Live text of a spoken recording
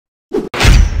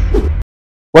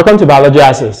Welcome to Biology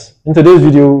Access. In today's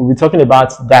video, we'll be talking about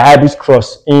dihybrid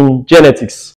cross in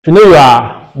genetics. If you know you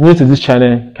are new to this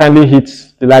channel, kindly hit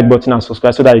the like button and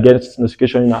subscribe so that you get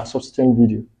notification in our subsequent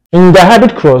video. In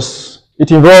dihybrid cross,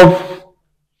 it involves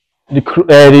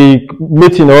the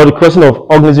mating or the crossing of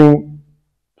organisms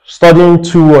studying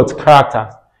two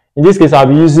characters. In this case, I'll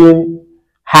be using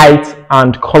height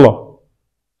and color.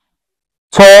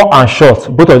 Tall and short,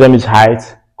 both of them is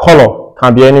height. Color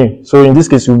can be any. So in this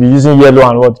case, we'll be using yellow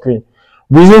and green.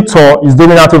 We're using tall is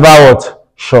dominant over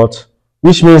short,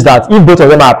 which means that if both of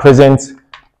them are present,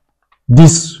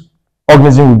 this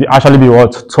organism will actually be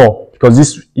tall, because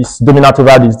this is dominant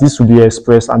over this. This will be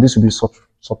expressed and this will be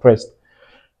suppressed.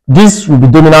 This will be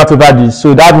dominant over this.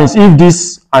 So that means if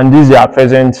this and this are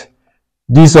present,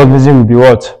 this organism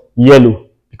will be yellow,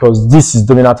 because this is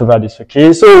dominant over this.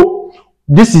 Okay, so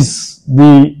this is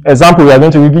the example we are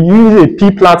going to use. A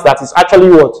pea plant that is actually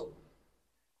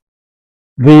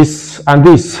this and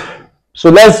this. So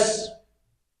let's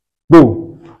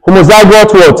go.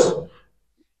 Homozygote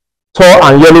tall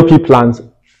and yellow pea plant.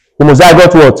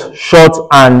 Homozygote short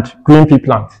and green pea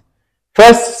plant.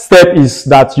 First step is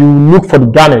that you look for the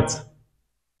gamete.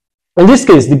 In this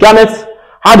case, the gamete,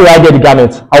 how do I get the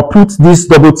gamete? I'll put this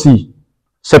double T,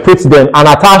 separate them, and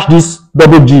attach this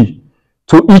double G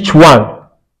to each one,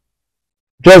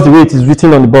 just the way it is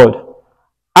written on the board.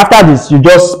 After this, you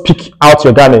just pick out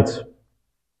your gamete.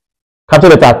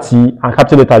 Capital letter T and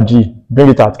capital letter G. Bring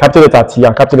it out. Capital letter T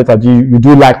and capital letter G. You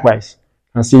do likewise.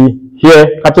 And see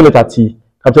here, capital letter T,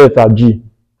 capital letter G.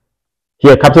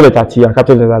 Here, capital letter T and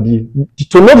capital letter G.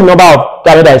 To know the number of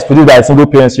gamete that is produced by a single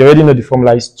parent, you already know the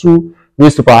formula is 2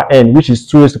 raised to power n, which is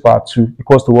 2 raised to power 2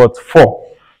 equals to 4.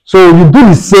 So you do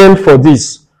the same for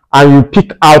this, and you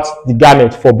pick out the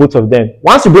gamete for both of them.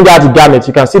 Once you bring out the gamete,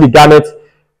 you can see the gamete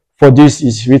for this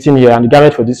is written here, and the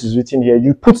gamete for this is written here.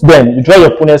 You put them, you draw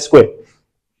your Punnett square,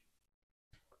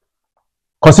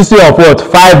 consisting of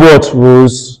 5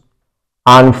 rows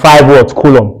and 5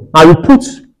 column. Now you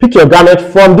pick your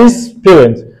gamete from this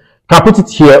parent. You can put it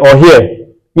here or here.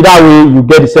 Either way, you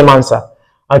get the same answer.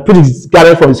 And put the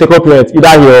gamete from the second parent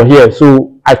either here or here.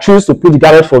 So I choose to put the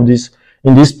gamete from this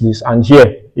in this place and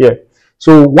here.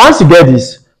 So once you get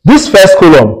this first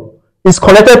column is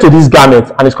connected to this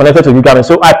gamete and is connected to the gamete.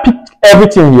 So I picked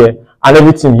everything here and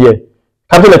everything here.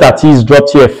 Capital letter T is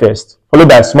dropped here first, followed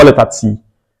by small letter T,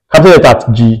 capital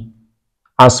letter G,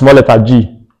 and small letter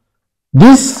G.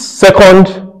 This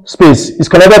second space is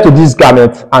connected to this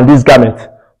gamete and this gamete.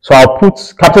 So I'll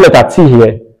put capital letter T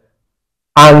here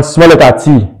and small letter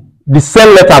T. The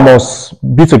same letter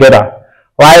must be together.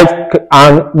 Right?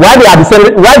 And why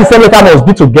the same letter must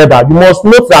be together, you must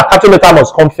note that capital letter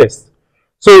must come first.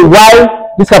 So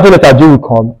while this capital letter G will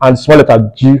come and small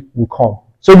letter G will come.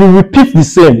 So you repeat the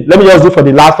same. Let me just do for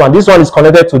the last one. This one is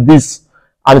connected to this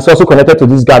and it's also connected to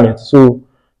this gamete. So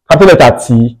capital letter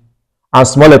T and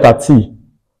small letter T,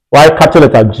 while capital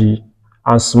letter G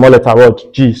and small letter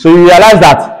G. So you realize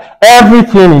that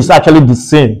everything is actually the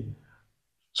same.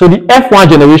 So the F1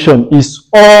 generation is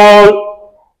all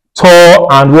tall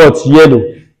and yellow.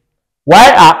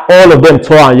 Why are all of them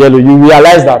tall and yellow? You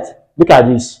realize that, look at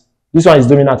this. This one is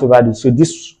dominant over this. So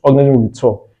this organism will be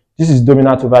tall. This is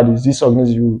dominant over this. This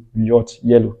organism will be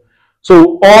yellow.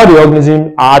 So all the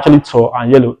organisms are actually tall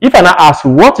and yellow. If I now ask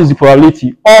you, what is the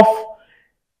probability of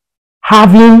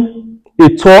having a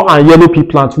tall and yellow pea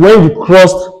plant when you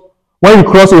cross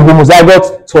a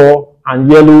homozygote tall and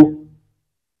yellow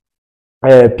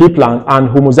pea plant and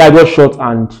homozygote short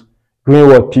and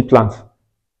green pea plant,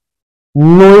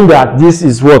 knowing that this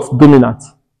is dominant?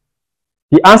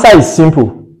 The answer is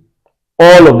simple.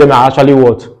 All of them are actually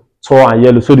tall and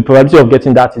yellow. So the probability of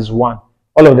getting that is 1.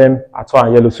 All of them are tall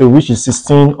and yellow. So which is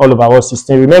 16 all over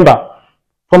 16. Remember,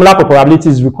 formula for probability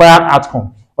is required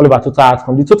outcome all over total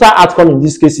outcome. The total outcome in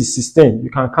this case is 16.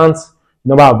 You can count the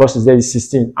number of boxes there is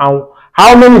 16. And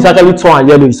how many is actually tall and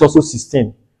yellow is also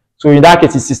 16. So in that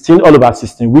case, it's 16 all over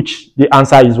 16, which the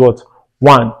answer is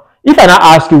 1. If I now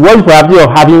ask you, what is the probability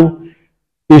of having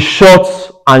a short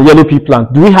and yellow pea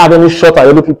plant? Do we have any short and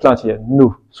yellow pea plant here?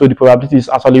 No. So the probability is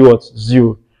actually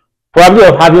 0.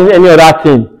 Probability of having any other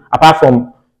thing apart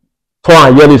from tall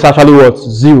and yellow is actually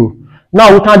 0.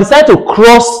 Now we can decide to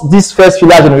cross this first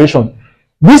filial generation.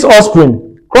 This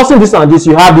offspring, crossing this and this,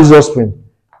 you have this offspring.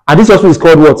 And this offspring is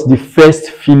called the first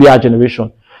filial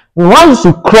generation. Once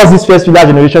you cross this first filial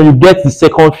generation, you get the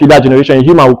second filial generation. In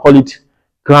human, we call it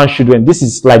grandchildren. This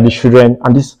is like the children,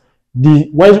 and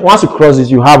once you cross this,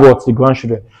 you have the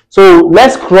grandchildren. So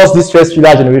let's cross this first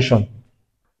filial generation.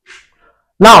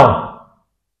 Now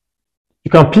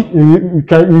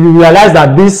you realize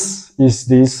that this is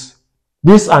this,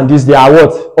 This and this, they are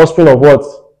what? Offspring of what?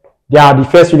 They are the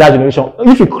first filial generation.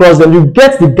 If you cross them, you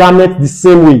get the gamete the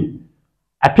same way.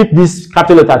 I pick this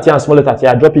capital letter T and small letter t,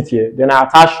 I drop it here, then I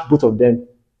attach both of them.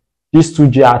 This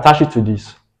 2J, I attach it to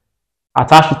this.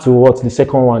 Attach it to what? The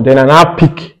second one. Then I now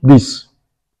pick this.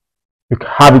 You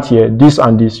have it here. This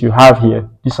and this you have here.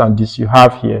 This and this you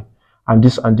have here. And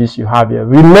this and this you have here.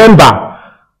 Remember,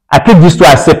 I pick these two,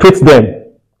 I separate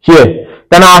them here.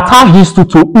 Then I attach these two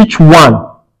to each one.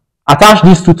 Attach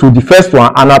these two to the first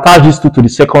one and attach these two to the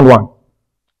second one.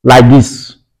 Like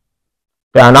this.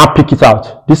 Then I now pick it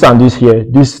out. This and this here.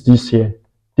 This here.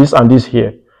 This and this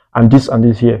here. And this and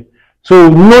this here. So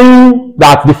knowing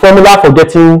that the formula for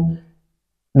getting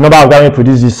number of gamete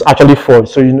produced is actually 4.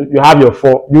 So you have your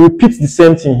 4. You repeat the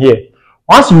same thing here.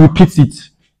 Once you repeat it,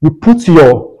 you put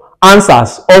your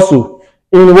answers also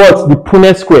in what? The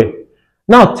Punnett square.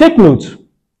 Now take note.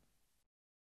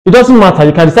 It doesn't matter.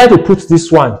 You can decide to put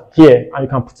this one here and you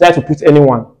can decide to put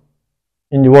anyone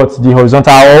in the what? The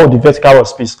horizontal or the vertical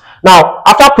space. Now,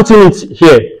 after putting it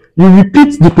here, you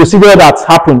repeat the procedure that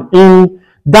happened in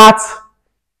that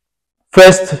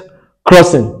first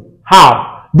crossing.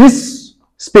 How? This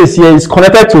space here is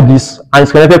connected to this and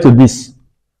it's connected to this.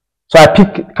 So I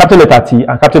pick capital letter T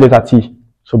and capital letter T.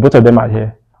 So both of them are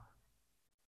here.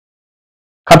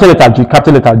 Capital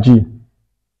letter G.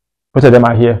 Both of them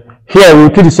are here. Here we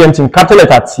repeat the same thing. Capital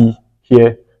letter T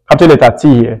here. Capital letter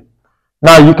T here.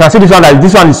 Now you can see this one, like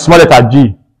this one is small letter G.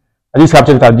 And this is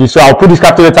capital letter G. So I'll put this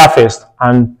capital letter first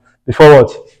and before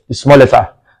what? The small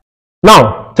letter.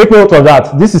 Now, take note of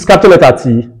that. This is capital letter T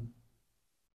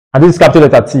and this is capital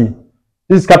letter T.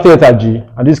 This is capital letter G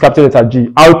and this is capital letter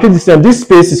G. I'll repeat the same. This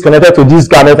space is connected to this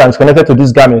gamete and it's connected to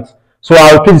this gamete. So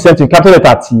I'll repeat the same thing. Capital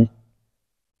letter T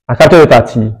and capital letter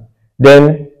T.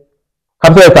 Then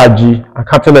capital letter G and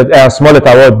capital letter small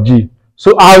letter word G.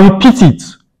 So I'll repeat it.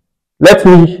 Let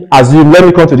me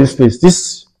come to this place.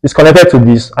 This is connected to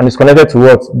this and it's connected to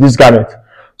what? This gamete.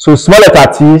 So small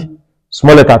letter T,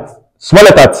 small letter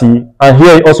T, and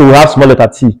here also we have small letter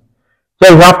T.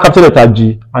 Here we have capital letter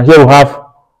G and here we have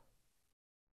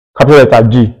capital letter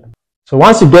G. So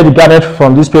once you get the gamete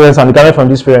from these parents and the gamete from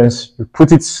these parents, you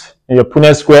put it in your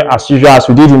Punnett square as usual as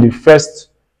we did in the first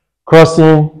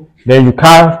crossing. Then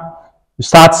you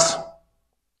start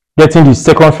getting the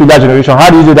second filial generation.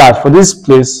 How do you do that? For this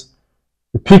place,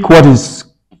 you pick what is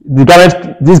the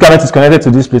gamete. This gamete is connected to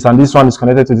this place and this one is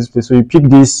connected to this place. So you pick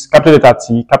this capital letter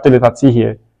T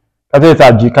here,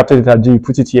 capital letter G, you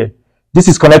put it here. This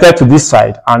is connected to this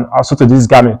side and also to this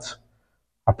gamete.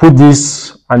 I put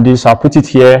this and this, I'll put it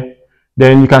here.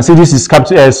 Then you can see this is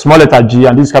small letter G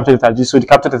and this is capital letter G. So the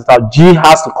capital letter G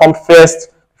has to come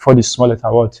first before the small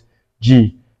letter what?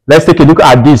 G. Let's take a look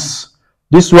at this.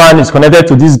 This one is connected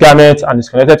to this gamete and is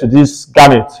connected to this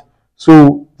gamete.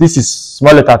 So this is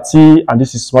small letter T and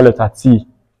this is small letter T.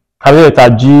 Capital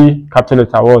letter G, capital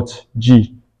letter what?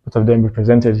 G. Both of them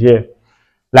represented here.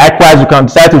 Likewise, you can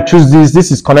decide to choose this.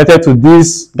 This is connected to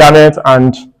this gamete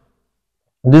and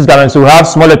this gamete. So we have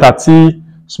small letter T,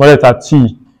 small letter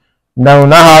T. Then we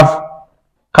now have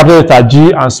capital letter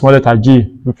G and small letter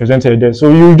G represented there.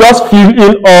 So you just fill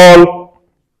in all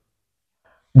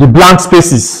the blank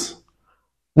spaces.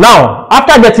 Now,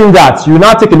 after getting that, you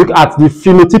now take a look at the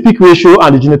phenotypic ratio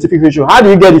and the genotypic ratio. How do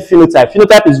you get the phenotype?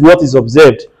 Phenotype is what is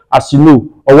observed, as you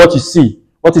know, or what you see,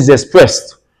 what is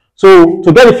expressed. So,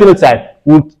 to get the phenotype,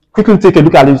 we'll quickly take a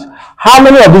look at this. How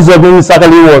many of these organs is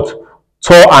actually what?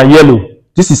 Tall and yellow.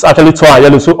 This is actually tall and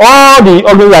yellow. So, all the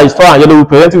organs that is tall and yellow, we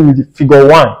present it with the figure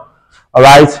 1.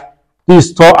 Alright? This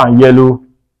is tall and yellow,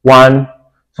 1.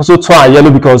 It's also tall and yellow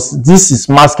because this is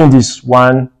masking this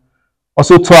 1.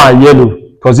 Also tall and yellow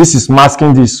because this is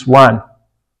masking this 1.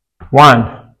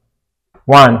 1.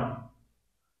 1.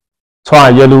 Tall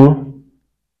and yellow.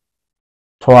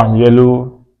 Tall and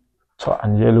yellow. Tall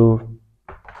and yellow.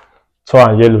 Tall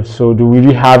and yellow. So do we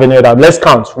really have any other? Let's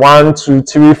count. 1, 2,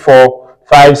 3, 4,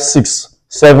 5, 6,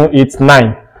 7, 8,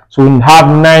 9. So we have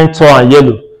 9 tall and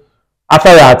yellow.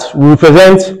 After that, we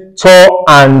represent tall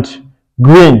and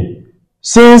green.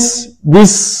 Since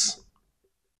this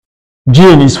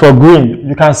gene is for green,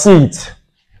 you can see it.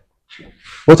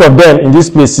 Both of them in this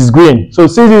place is green. So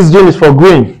since this gene is for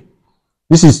green,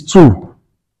 this is 2.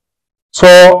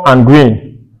 Tall and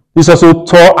green. This is also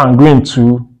tall and green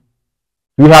too.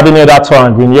 Do we have any other tall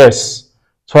and green? Yes.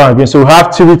 Tall and green. So we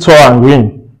have 3 tall and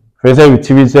green. Present with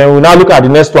 3. Then we now look at the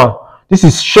next one. This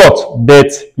is short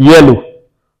but yellow.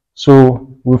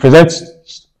 So we present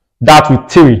that with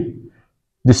 3.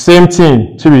 The same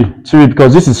thing, 3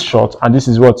 because this is short and this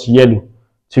is what? Yellow.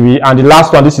 3. And the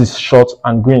last one, this is short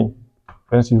and green.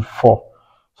 Present with 4.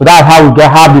 So that's how we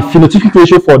have the phenotypic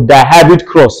ratio for dihybrid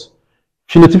cross.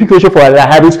 Phenotypic ratio for a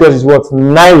dihybrid cross is what?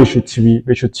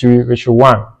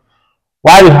 9:3:1.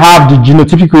 While we have the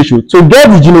genotypic ratio. To get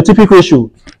the genotypic ratio,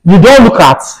 you don't look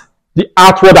at the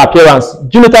outward appearance.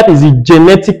 Genotype is the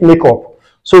genetic makeup.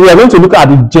 So we are going to look at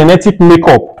the genetic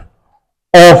makeup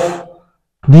of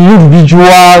the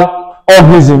individual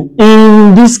organism.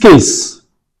 In this case,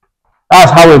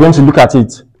 that's how we're going to look at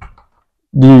it,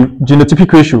 the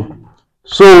genotypic ratio.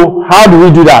 So how do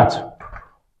we do that?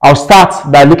 I'll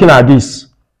start by looking at this.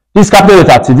 This capital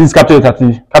letter T, this capital letter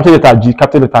T, capital letter G,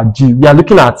 capital letter G. We are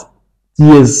looking at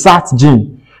the exact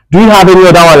gene. Do you have any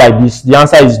other one like this? The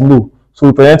answer is no. So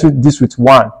we present this with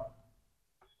 1.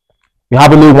 We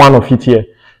have only one of it here.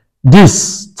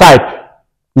 This type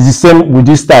is the same with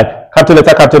this type. Capital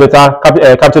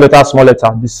letter, small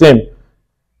letter, the same.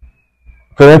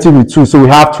 Presented with 2, so we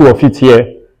have 2 of it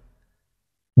here.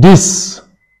 This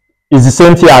is the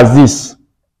same thing as this.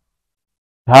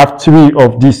 I have 3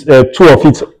 of this, 2 of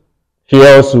it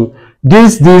here also.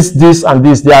 This, and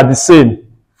this, they are the same.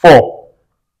 4.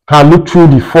 Can look through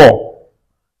the 4.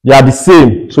 They are the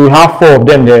same. So we have 4 of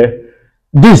them there.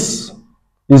 This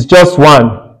is just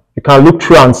 1. You can look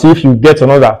through and see if you get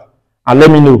another. And let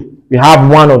me know. We have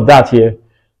 1 of that here.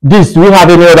 This, do we have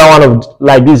any other one of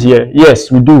like this here?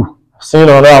 Yes, we do. Seen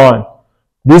another one.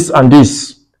 This and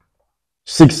this.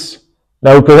 6.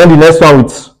 Now we present the next one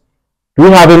with, do we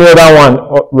have any other one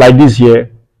like this here?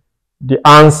 The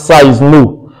answer is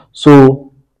no.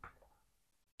 So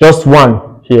just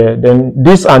 1 here. Then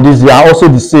this and this, they are also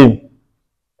the same.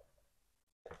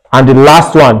 And the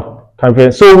last one.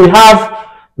 So we have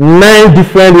 9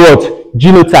 different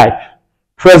genotype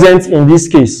present in this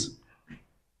case.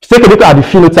 Take a look at the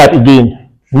phenotype again.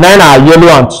 9 are yellow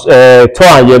and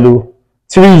tall and yellow.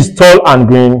 3 is tall and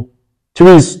green.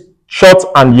 3 is short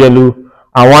and yellow.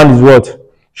 And 1 is what?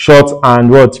 Short and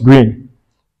what? Green.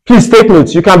 Please take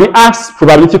note. You can be asked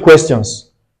probability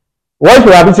questions. What is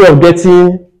the probability of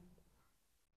getting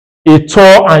a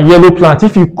tall and yellow plant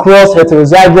if you cross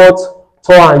heterozygote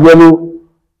tall and yellow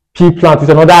pea plant with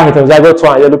another heterozygote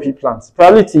tall and yellow pea plant?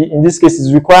 Probability in this case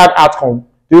is required outcome.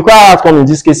 The required outcome in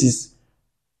this case is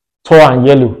tall and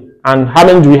yellow. And how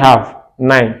many do we have?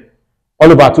 9. All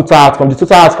over total outcome. The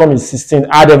total outcome is 16.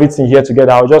 Add everything here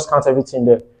together. I'll just count everything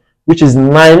there, which is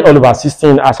 9 all over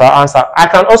 16 as our answer. I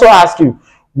can also ask you,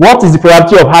 what is the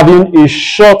probability of having a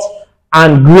short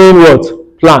and green what?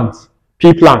 Plant?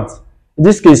 Pea plant. In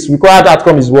this case, required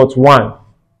outcome is what? 1.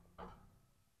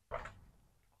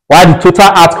 While the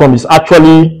total outcome is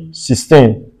actually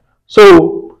 16.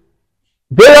 So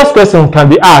various questions can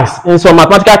be asked. In some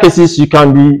mathematical cases, you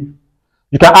can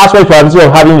ask what the probability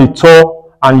of having a tall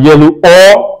and yellow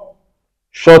or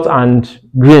short and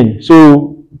green.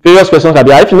 So various questions can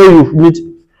be asked. If you know you need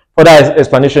further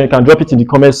explanation, you can drop it in the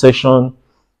comment section.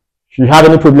 If you have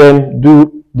any problem,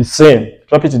 do the same.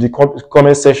 Drop it in the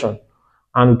comment section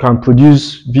and we can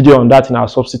produce video on that in our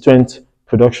subsequent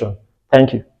production.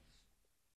 Thank you.